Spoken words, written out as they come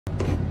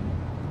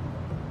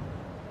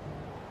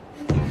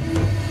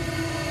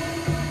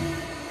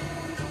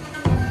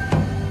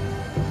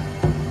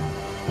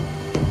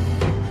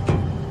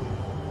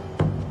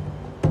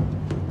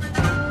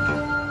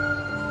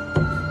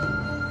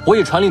我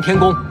已传令天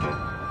宫，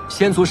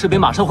仙族士兵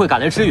马上会赶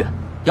来支援。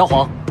妖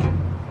皇，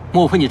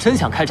莫非你真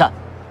想开战？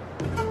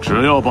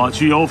只要把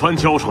巨妖幡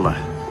交出来，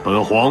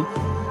本皇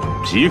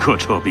即刻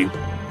撤兵。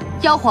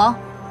妖皇，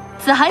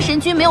子涵神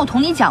君没有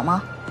同你讲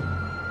吗？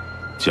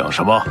讲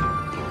什么？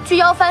巨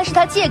妖幡是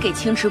他借给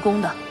青池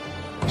宫的。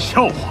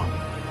笑话！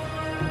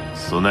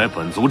此乃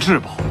本族至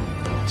宝，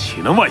岂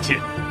能外借？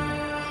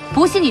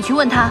不信你去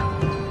问他。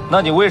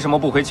那你为什么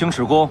不回青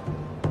池宫，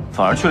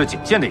反而去了景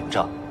剑的营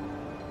帐，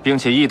并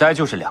且一待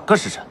就是2个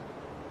时辰？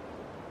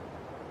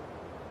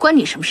关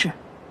你什么事？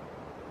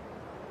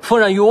夫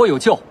人与我有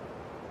旧，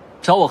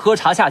找我喝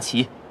茶下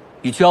棋，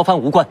与巨妖幡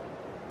无关。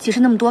解释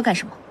那么多干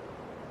什么？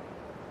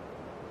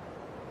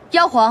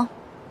妖皇，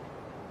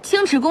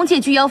青池宫借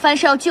巨妖幡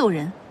是要救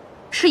人，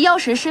是妖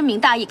神深明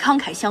大义，慷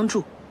慨相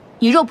助。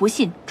你若不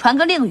信，传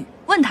个令语，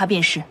问他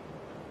便是。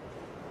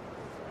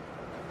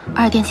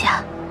二殿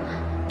下，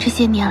这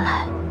些年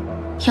来，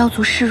妖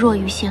族示弱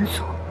于仙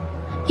族，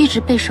一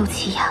直备受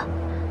欺压，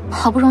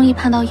好不容易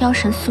盼到妖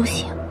神苏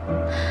醒，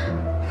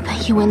本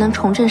以为能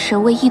重振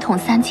神威，一统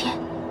3界，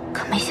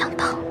可没想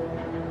到，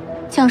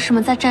将士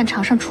们在战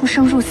场上出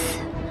生入死，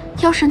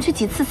妖神却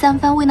几次3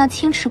番为那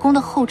青池宫的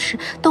后池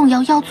动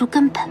摇妖族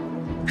根本，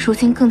如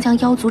今更将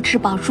妖族至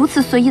宝如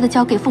此随意地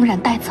交给凤冉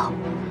带走，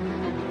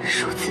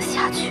如此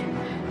下去，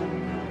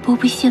不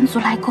必仙族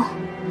来攻，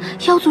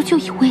妖族就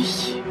已危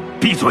矣。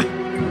闭嘴！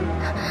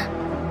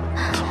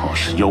他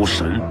是妖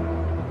神，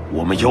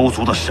我们妖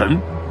族的神，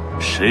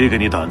谁给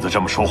你胆子这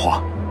么说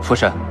话？夫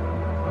人，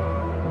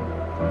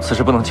此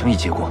事不能轻易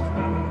结果。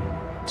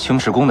青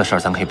池宫的事儿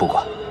咱可以不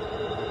管，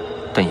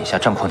但眼下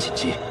战况紧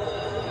急，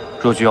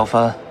若巨妖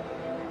幡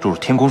入入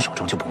天宫手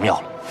中就不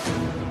妙了。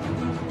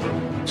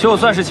就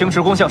算是青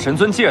池宫向神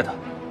尊借的，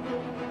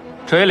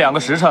这也2个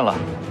时辰了，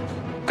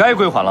该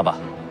归还了吧？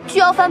巨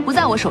妖幡不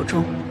在我手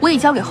中，我已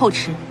交给后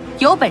池，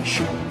有本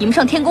事你们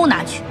上天宫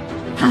拿去。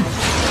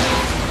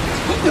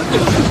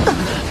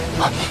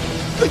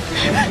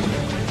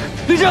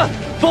立正，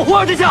保护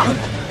二殿下！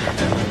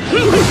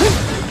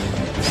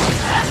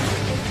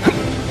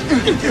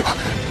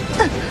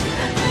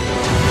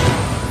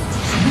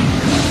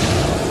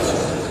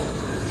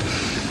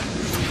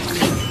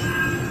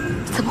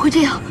怎么会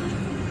这样？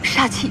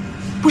煞气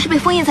不是被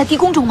封印在地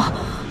宫中吗？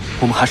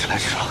我们还是来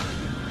迟了。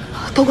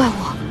都怪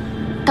我，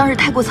当日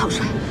太过草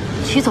率，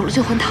取走了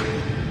镇魂塔。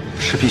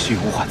是必须与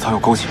吴缓早有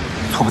勾结，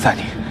错不在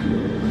你。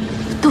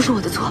都是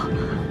我的错，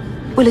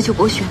为了救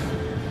博轩，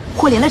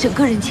祸连了整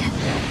个人间。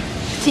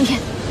今天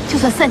就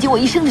算散尽我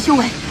一生的修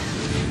为，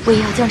我也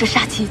要将这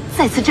煞气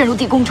再次震入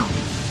地宫中。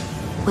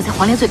我在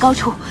黄莲最高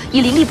处以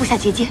灵力布下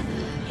结界，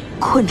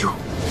困住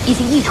已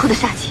经溢出的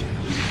煞气，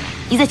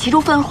你在其中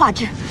分而化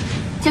之，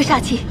将煞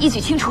气一举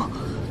清除。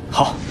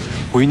好，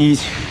我与你一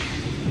起。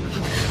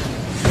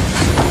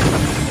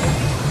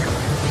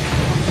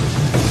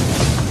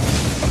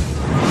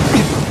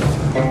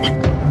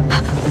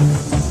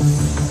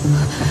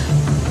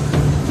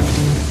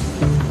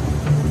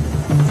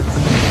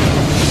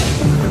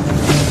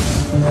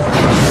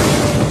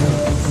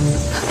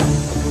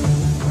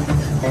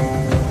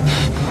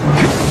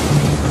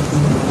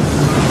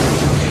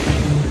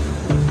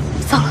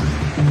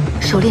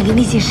手炼灵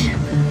力尽失，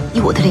以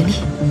我的灵力，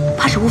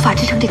怕是无法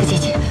支撑这个结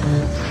界。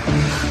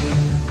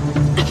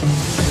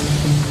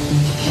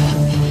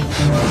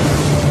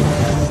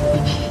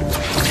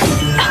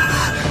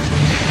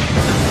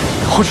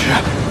后池，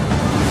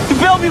你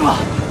不要命了！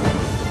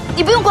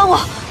你不用管我，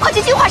快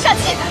去净化煞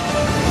气。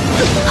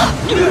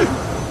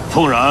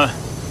凤冉，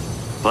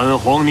本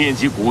皇念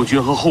及古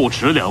君和后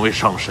池2位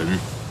上神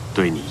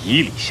对你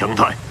以礼相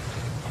待，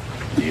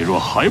你若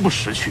还不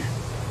识趣，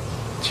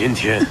今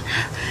天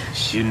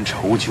新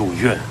仇旧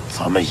怨，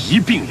咱们一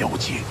并了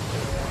结。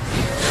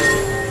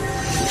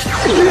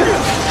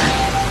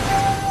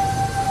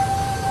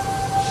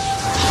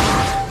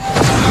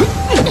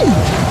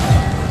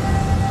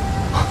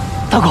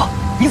大哥，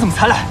你怎么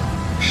才来？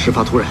事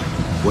发突然，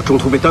我中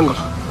途被耽搁了。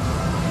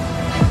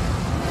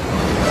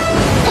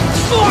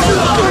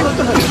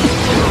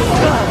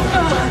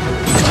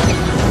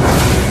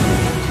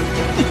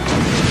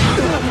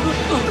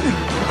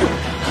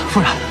夫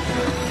人，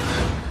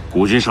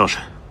古君上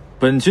神，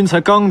本君才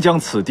刚将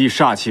此地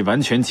煞气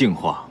完全净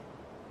化，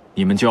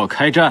你们就要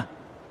开战？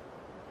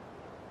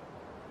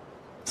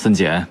森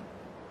简，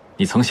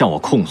你曾向我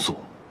控诉，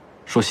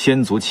说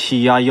仙族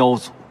欺压妖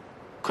族，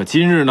可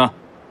今日呢？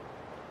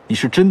你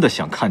是真的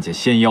想看见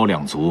仙妖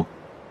2族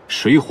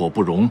水火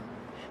不容，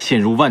陷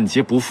入万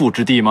劫不复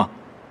之地吗？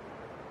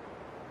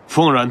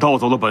凤冉盗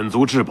走了本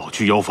族至宝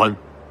巨妖幡，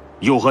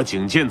又和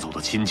景剑走得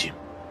亲近，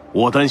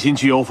我担心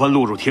巨妖幡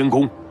落入天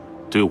宫，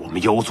对我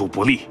们妖族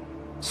不利，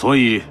所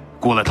以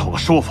过来讨个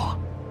说法。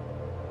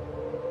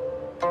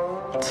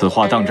此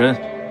话当真？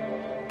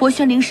博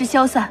轩灵石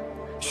消散，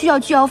需要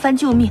巨妖幡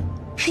救命，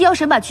是妖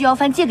神把巨妖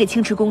幡借给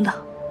青池宫的。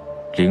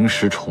灵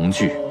石重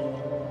聚，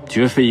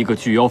绝非一个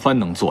巨妖幡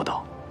能做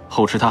到。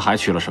后池他还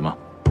取了什么？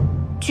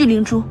聚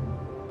灵珠、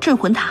镇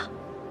魂塔。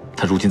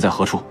他如今在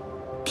何处？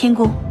天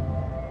宫。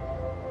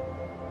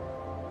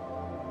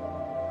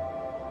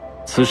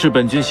此事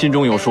本君心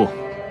中有数。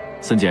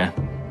森简，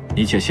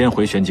你且先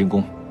回玄晶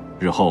宫，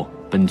日后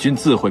本君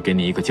自会给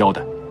你一个交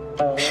代。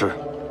是。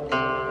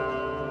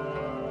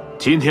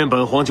今天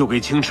本皇就给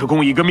青池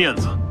宫一个面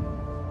子，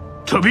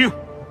撤兵。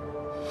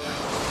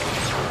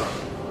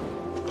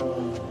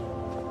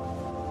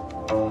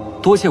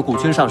多谢古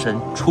君上神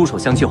出手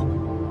相救。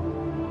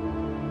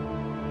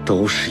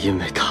都是因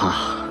为他。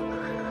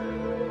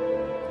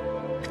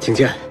景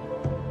剑，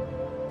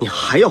你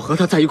还要和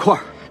他在一块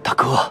儿？大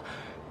哥，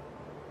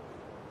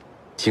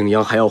景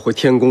阳还要回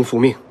天宫复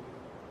命，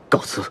告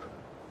辞。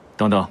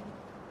等等，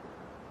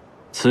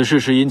此事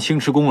是因青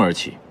池宫而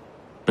起，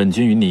本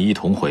君与你一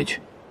同回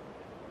去。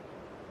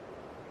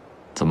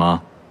怎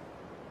么，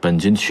本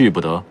君去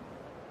不得？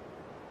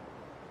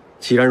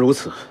既然如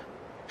此，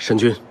神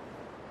君，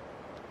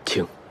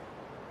请。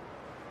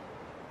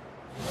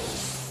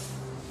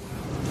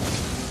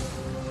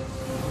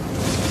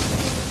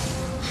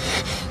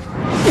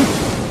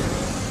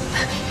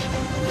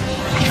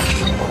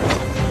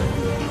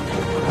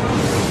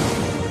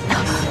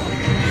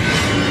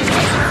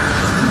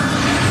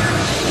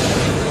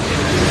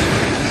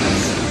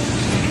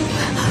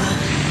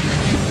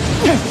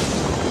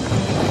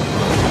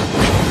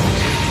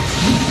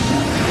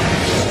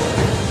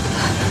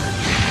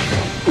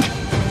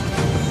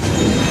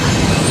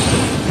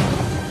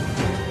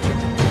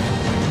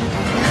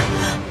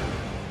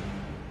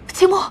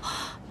青木，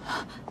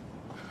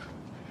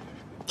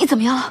你怎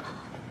么样了？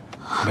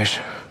没事。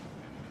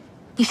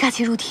你煞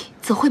气入体，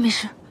怎会没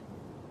事？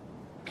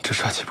这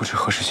煞气不知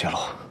何时泄露，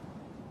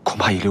恐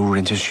怕已流入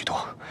人间许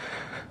多。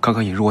刚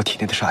刚引入我体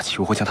内的煞气，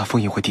我会将它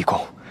封印回地宫，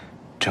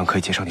这样可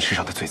以减少你身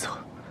上的罪责。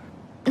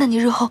那你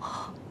日后……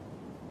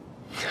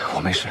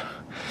我没事，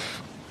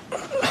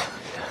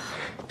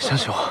相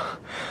信我，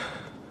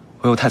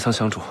我有太仓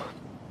相助，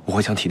我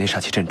会将体内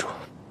煞气镇住，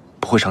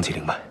不会伤及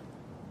灵脉。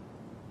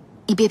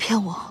你别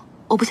骗我，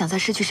我不想再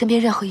失去身边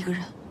任何一个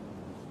人。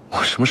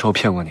我什么时候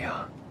骗过你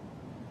啊？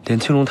连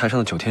青龙台上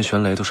的9天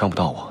玄雷都伤不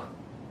到我，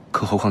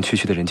更何况区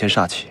区的人间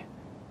煞气？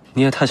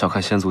你也太小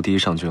看仙族第一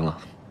上君了。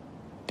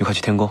你快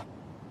去天宫，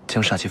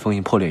将煞气封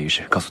印破裂一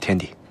事告诉天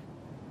帝。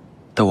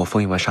等我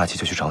封印完煞气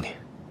就去找你。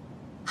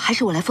还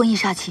是我来封印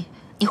煞气，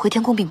你回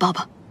天宫禀报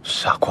吧。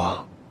傻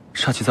瓜，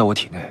煞气在我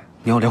体内，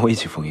你要连我一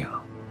起封印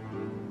啊？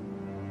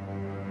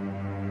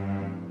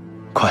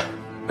快，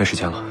没时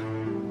间了，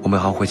我们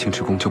还要回青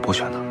池宫救波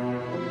玄呢。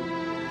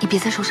你别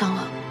再受伤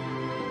了，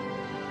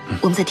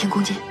我们在天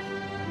宫见。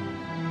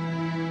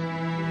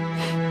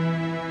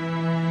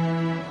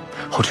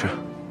后池，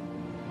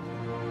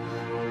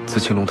自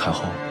青龙太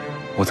后，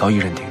我早已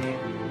认定你，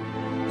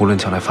无论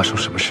将来发生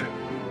什么事，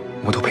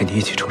我都陪你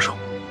一起承受。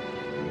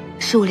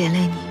是我连累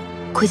你，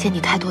亏欠你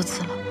太多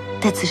次了。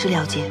待此事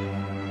了结，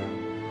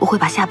我会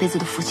把下辈子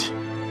的福气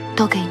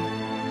都给你。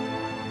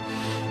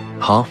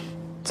好，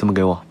怎么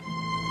给我？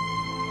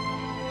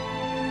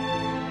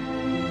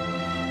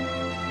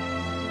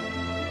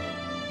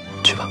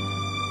去吧。